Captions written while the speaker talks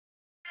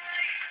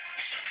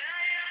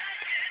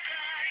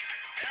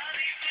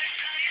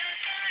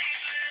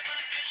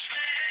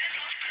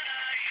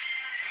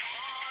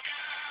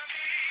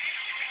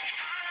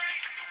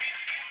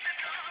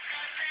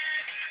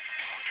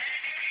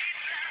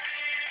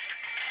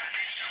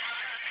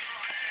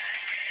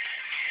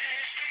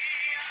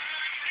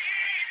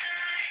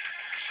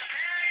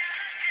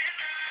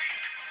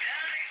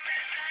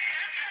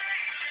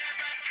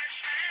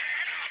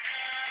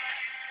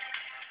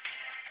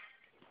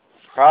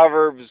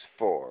Proverbs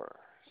 4,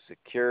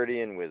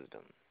 Security and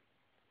Wisdom.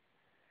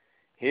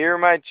 Hear,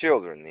 my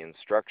children, the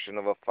instruction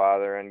of a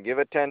father, and give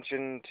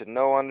attention to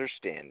know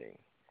understanding.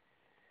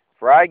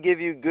 For I give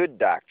you good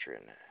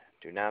doctrine.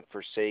 Do not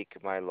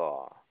forsake my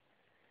law.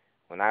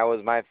 When I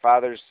was my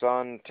father's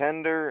son,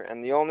 tender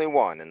and the only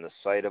one in the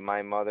sight of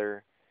my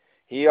mother,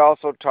 he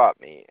also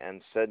taught me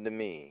and said to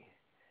me,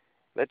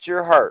 Let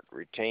your heart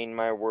retain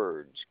my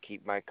words,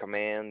 keep my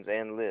commands,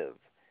 and live.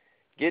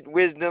 Get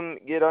wisdom,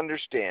 get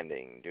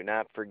understanding. Do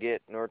not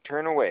forget nor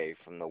turn away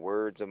from the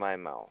words of my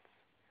mouth.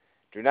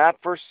 Do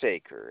not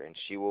forsake her, and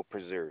she will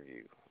preserve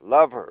you.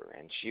 Love her,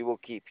 and she will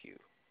keep you.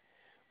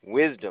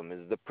 Wisdom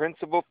is the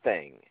principal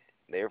thing.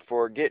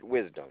 Therefore get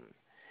wisdom,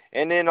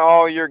 and in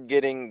all your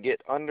getting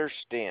get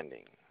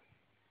understanding.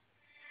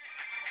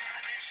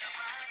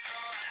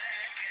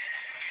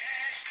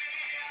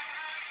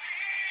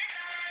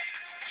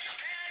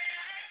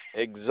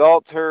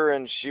 Exalt her,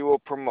 and she will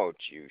promote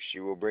you. She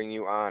will bring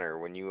you honor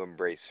when you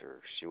embrace her.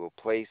 She will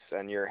place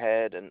on your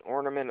head an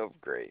ornament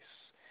of grace.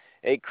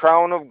 A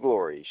crown of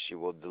glory she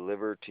will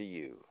deliver to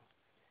you.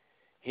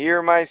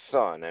 Hear, my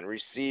son, and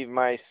receive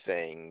my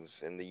sayings,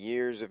 and the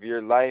years of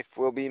your life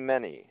will be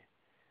many.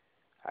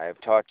 I have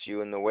taught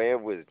you in the way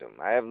of wisdom.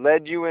 I have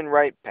led you in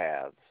right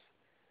paths.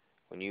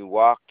 When you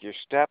walk, your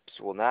steps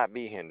will not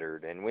be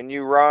hindered, and when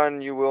you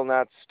run, you will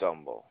not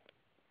stumble.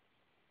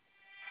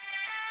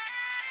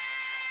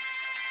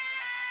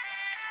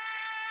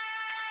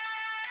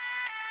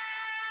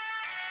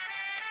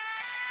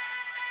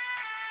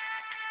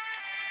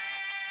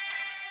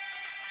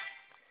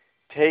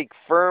 Take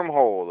firm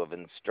hold of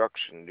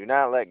instruction. Do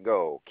not let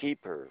go.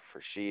 Keep her,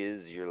 for she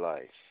is your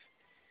life.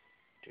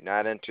 Do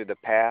not enter the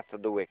path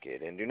of the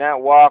wicked, and do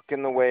not walk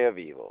in the way of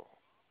evil.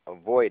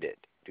 Avoid it.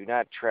 Do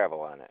not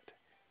travel on it.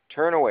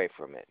 Turn away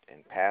from it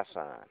and pass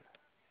on.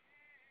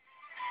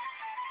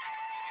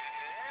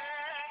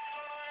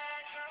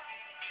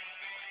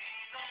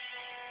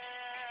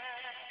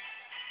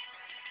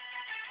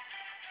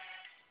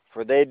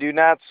 For they do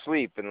not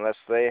sleep unless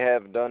they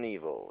have done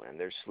evil, and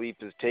their sleep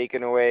is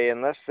taken away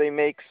unless they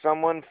make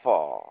someone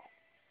fall.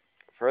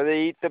 For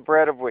they eat the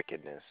bread of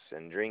wickedness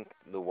and drink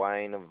the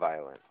wine of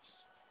violence.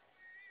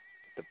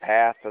 The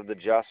path of the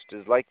just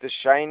is like the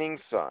shining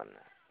sun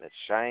that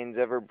shines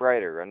ever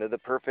brighter unto the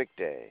perfect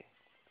day.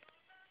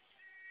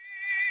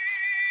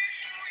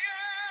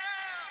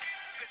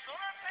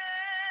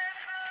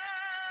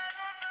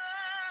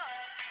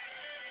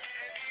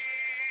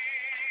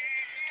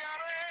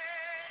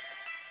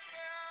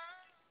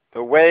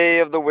 The way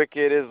of the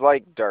wicked is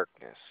like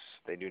darkness.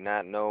 They do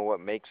not know what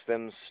makes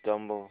them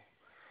stumble.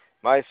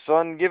 My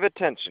son, give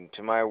attention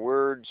to my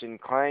words.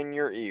 Incline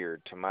your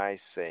ear to my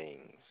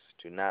sayings.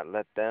 Do not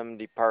let them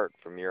depart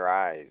from your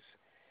eyes.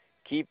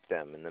 Keep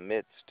them in the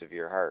midst of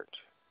your heart.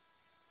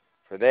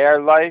 For they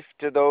are life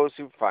to those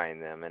who find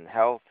them, and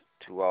health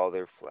to all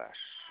their flesh.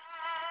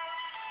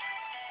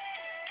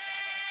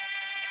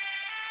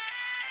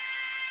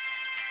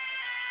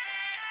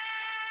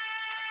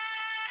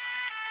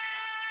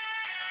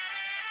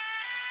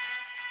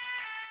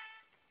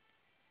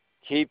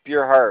 Keep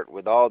your heart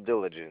with all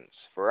diligence,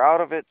 for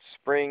out of it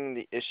spring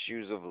the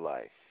issues of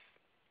life.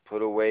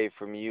 Put away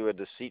from you a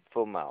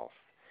deceitful mouth,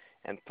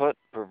 and put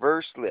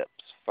perverse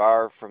lips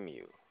far from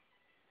you.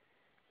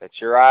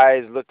 Let your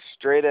eyes look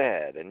straight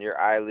ahead, and your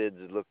eyelids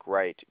look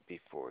right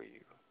before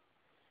you.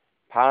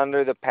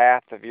 Ponder the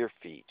path of your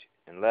feet,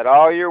 and let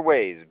all your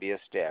ways be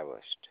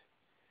established.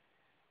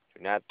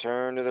 Do not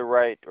turn to the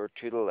right or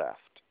to the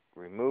left.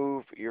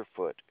 Remove your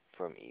foot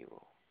from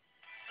evil.